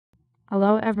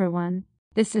Hello everyone,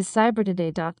 this is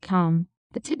cybertoday.com.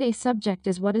 The today's subject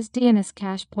is what is DNS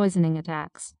cache poisoning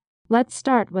attacks. Let's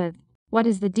start with, what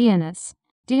is the DNS?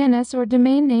 DNS or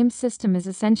domain name system is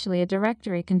essentially a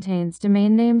directory contains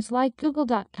domain names like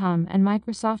google.com and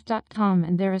microsoft.com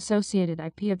and their associated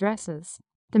IP addresses.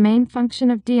 The main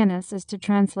function of DNS is to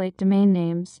translate domain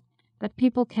names that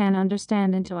people can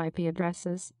understand into IP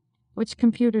addresses, which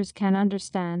computers can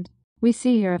understand. We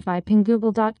see here if I ping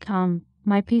google.com,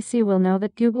 my PC will know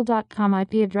that google.com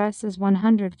IP address is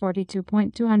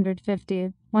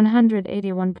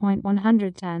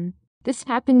 142.250.181.110. This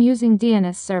happened using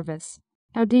DNS service.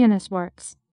 How DNS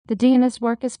works. The DNS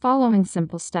work is following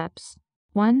simple steps.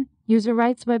 1. User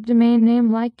writes web domain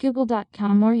name like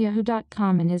google.com or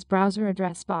yahoo.com in his browser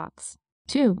address box.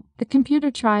 2. The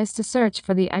computer tries to search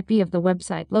for the IP of the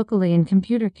website locally in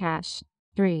computer cache.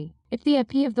 3. If the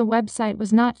IP of the website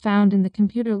was not found in the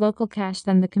computer local cache,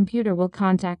 then the computer will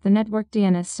contact the network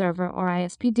DNS server or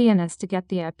ISP DNS to get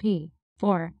the IP.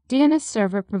 4. DNS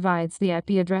server provides the IP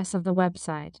address of the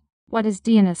website. What is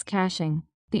DNS caching?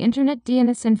 The internet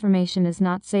DNS information is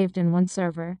not saved in one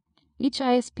server. Each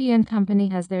ISP and company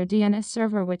has their DNS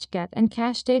server which get and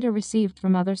cache data received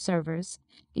from other servers.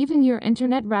 Even your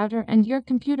internet router and your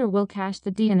computer will cache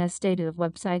the DNS data of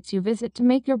websites you visit to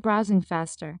make your browsing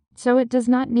faster, so it does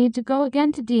not need to go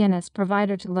again to DNS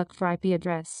provider to look for IP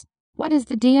address. What is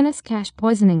the DNS cache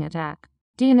poisoning attack?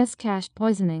 DNS cache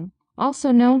poisoning,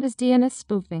 also known as DNS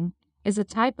spoofing, is a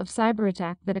type of cyber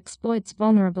attack that exploits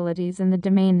vulnerabilities in the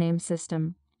domain name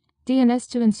system. DNS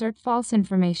to insert false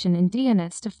information in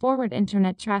DNS to forward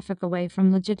internet traffic away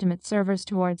from legitimate servers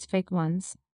towards fake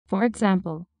ones. For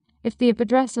example, if the IP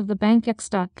address of the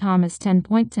bankx.com is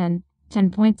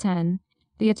 10.10,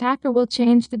 the attacker will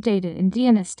change the data in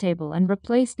DNS table and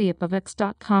replace the IP of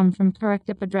x.com from correct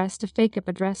IP address to fake IP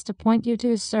address to point you to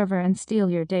his server and steal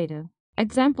your data.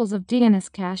 Examples of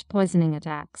DNS cache poisoning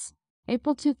attacks.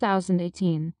 April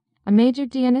 2018. A major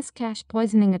DNS cache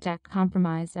poisoning attack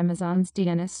compromised Amazon's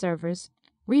DNS servers,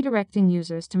 redirecting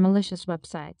users to malicious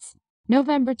websites.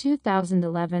 November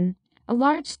 2011. A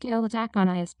large-scale attack on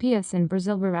ISPs in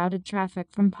Brazil rerouted traffic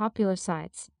from popular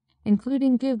sites,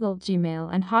 including Google,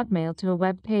 Gmail, and Hotmail to a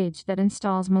web page that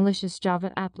installs malicious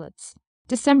Java applets.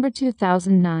 December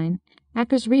 2009.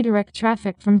 Hackers redirect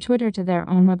traffic from Twitter to their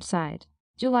own website.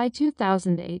 July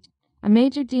 2008. A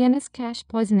major DNS cache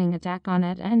poisoning attack on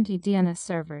anti-DNS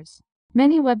servers.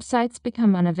 Many websites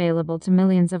become unavailable to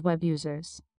millions of web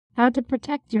users. How to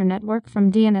protect your network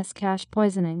from DNS cache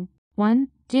poisoning. 1.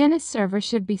 DNS servers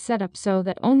should be set up so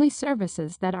that only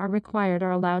services that are required are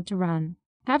allowed to run.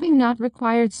 Having not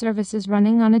required services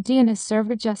running on a DNS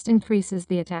server just increases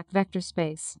the attack vector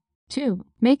space. 2.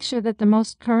 Make sure that the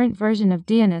most current version of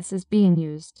DNS is being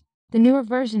used. The newer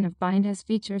version of Bind has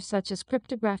features such as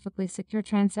cryptographically secure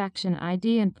transaction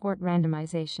ID and port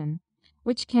randomization,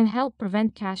 which can help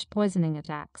prevent cache poisoning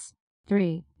attacks.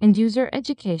 3. End-user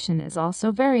education is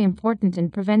also very important in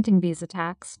preventing these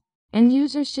attacks. End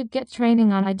users should get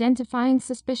training on identifying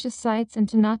suspicious sites and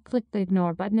to not click the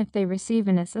ignore button if they receive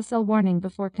an SSL warning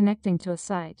before connecting to a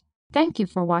site. Thank you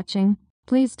for watching.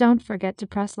 Please don't forget to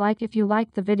press like if you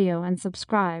like the video and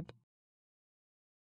subscribe.